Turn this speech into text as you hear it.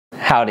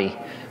Howdy,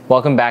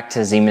 welcome back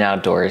to Zeman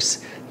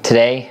Outdoors.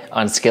 Today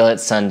on Skillet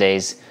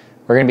Sundays,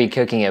 we're going to be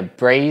cooking a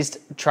braised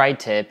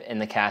tri-tip in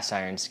the cast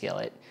iron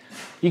skillet.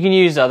 You can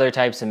use other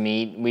types of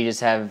meat. We just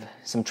have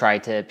some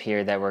tri-tip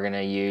here that we're going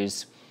to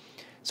use.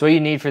 So what you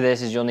need for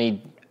this is you'll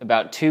need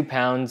about 2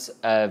 pounds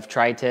of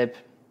tri-tip,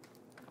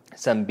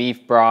 some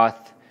beef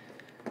broth,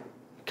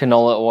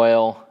 canola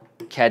oil,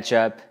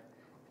 ketchup,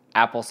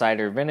 apple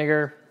cider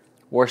vinegar,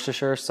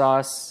 Worcestershire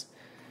sauce,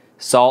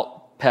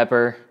 salt,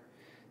 pepper,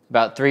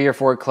 about 3 or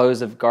 4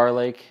 cloves of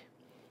garlic,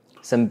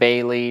 some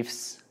bay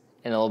leaves,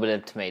 and a little bit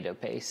of tomato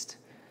paste.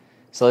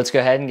 So let's go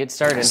ahead and get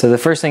started. So the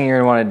first thing you're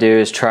going to want to do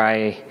is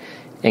try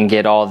and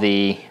get all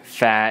the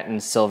fat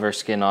and silver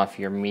skin off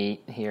your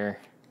meat here.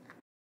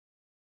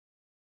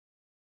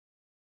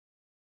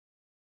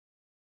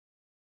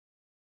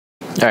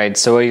 Alright,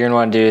 so what you're going to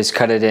want to do is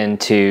cut it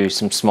into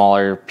some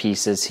smaller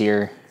pieces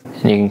here.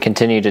 And you can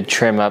continue to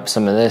trim up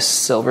some of this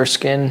silver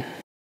skin.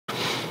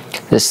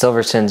 This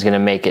silver skin is going to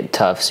make it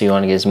tough, so you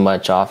want to get as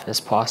much off as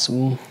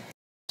possible.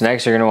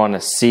 Next, you're going to want to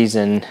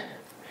season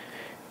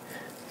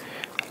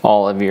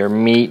all of your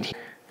meat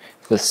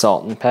with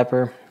salt and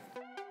pepper.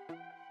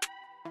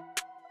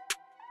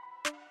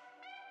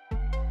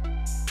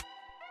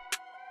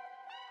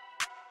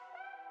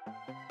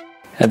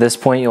 At this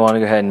point, you'll want to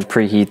go ahead and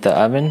preheat the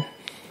oven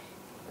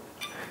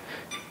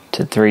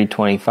to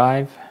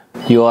 325.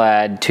 You'll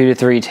add 2 to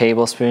 3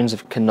 tablespoons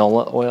of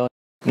canola oil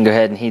and go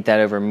ahead and heat that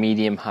over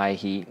medium-high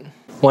heat.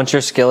 Once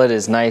your skillet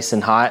is nice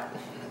and hot,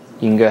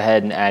 you can go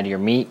ahead and add your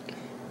meat.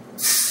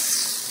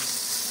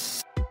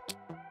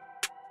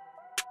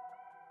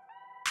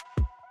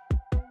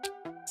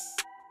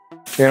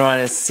 You're going to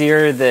want to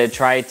sear the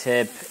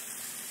tri-tip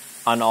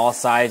on all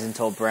sides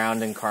until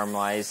browned and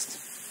caramelized.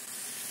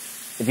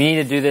 If you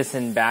need to do this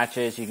in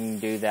batches, you can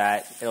do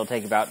that. It'll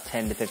take about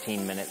 10 to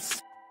 15 minutes.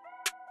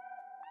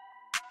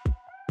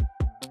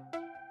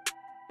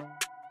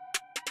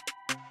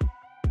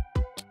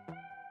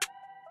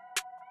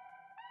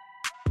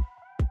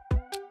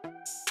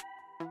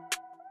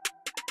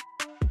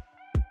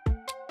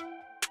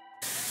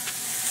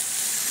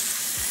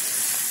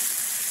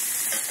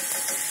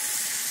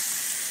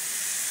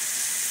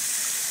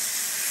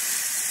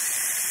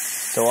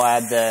 So we'll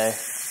add the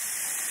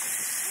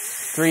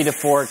 3 to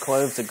 4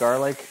 cloves of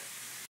garlic.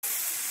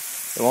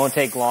 It won't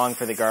take long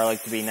for the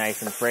garlic to be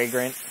nice and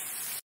fragrant.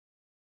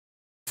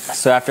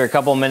 So after a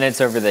couple minutes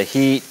over the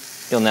heat,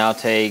 you'll now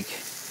take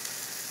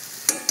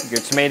your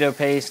tomato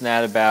paste and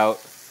add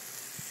about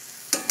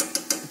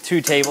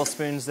 2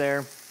 tablespoons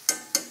there.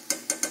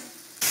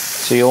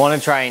 So you'll want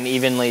to try and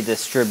evenly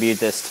distribute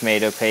this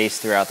tomato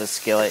paste throughout the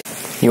skillet.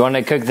 You want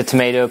to cook the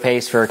tomato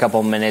paste for a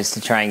couple minutes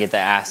to try and get the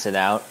acid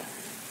out.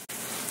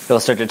 It'll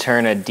start to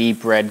turn a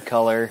deep red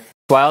color.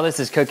 While this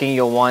is cooking,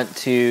 you'll want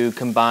to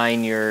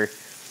combine your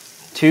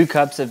 2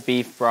 cups of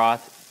beef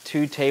broth,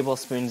 2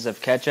 tablespoons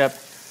of ketchup,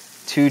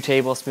 2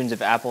 tablespoons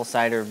of apple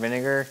cider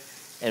vinegar,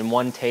 and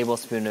 1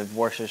 tablespoon of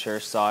Worcestershire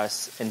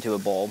sauce into a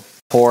bowl.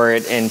 Pour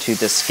it into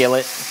the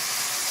skillet.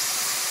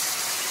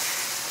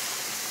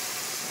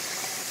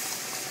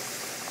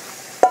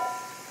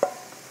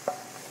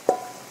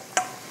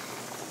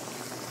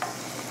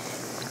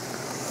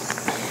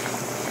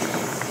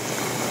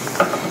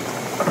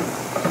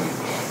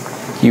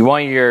 You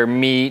want your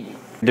meat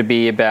to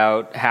be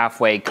about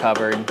halfway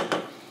covered.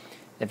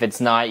 If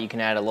it's not, you can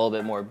add a little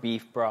bit more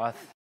beef broth.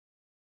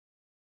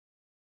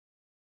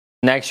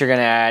 Next, you're going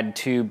to add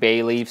 2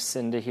 bay leaves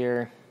into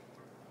here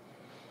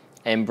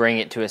and bring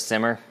it to a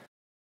simmer.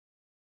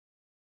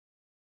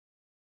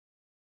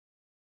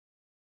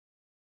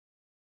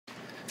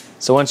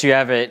 So once you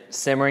have it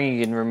simmering,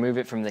 you can remove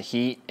it from the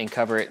heat and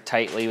cover it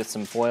tightly with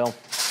some foil.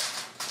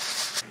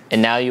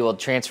 And now you will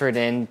transfer it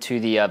into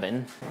the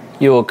oven.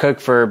 You will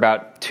cook for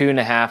about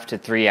 2.5 to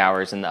 3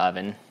 hours in the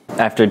oven.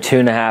 After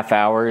 2.5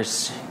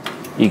 hours,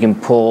 you can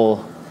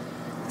pull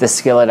the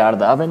skillet out of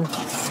the oven.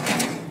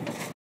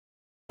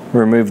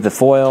 Remove the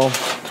foil.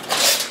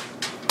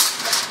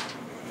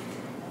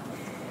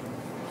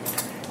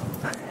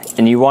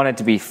 And you want it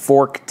to be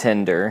fork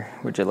tender,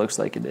 which it looks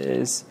like it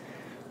is.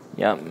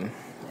 Yum.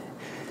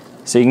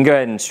 So you can go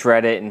ahead and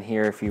shred it in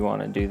here if you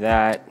want to do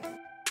that.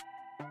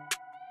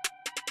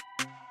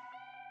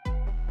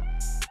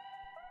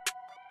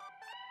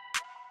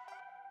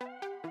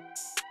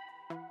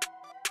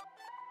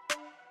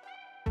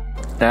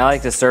 And I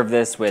like to serve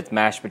this with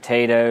mashed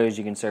potatoes.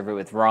 You can serve it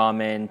with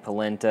ramen,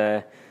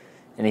 polenta,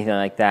 anything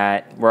like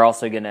that. We're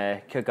also going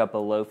to cook up a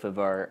loaf of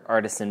our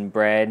artisan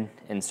bread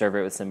and serve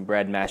it with some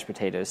bread mashed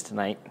potatoes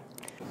tonight.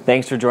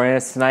 Thanks for joining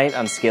us tonight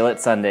on Skillet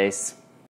Sundays.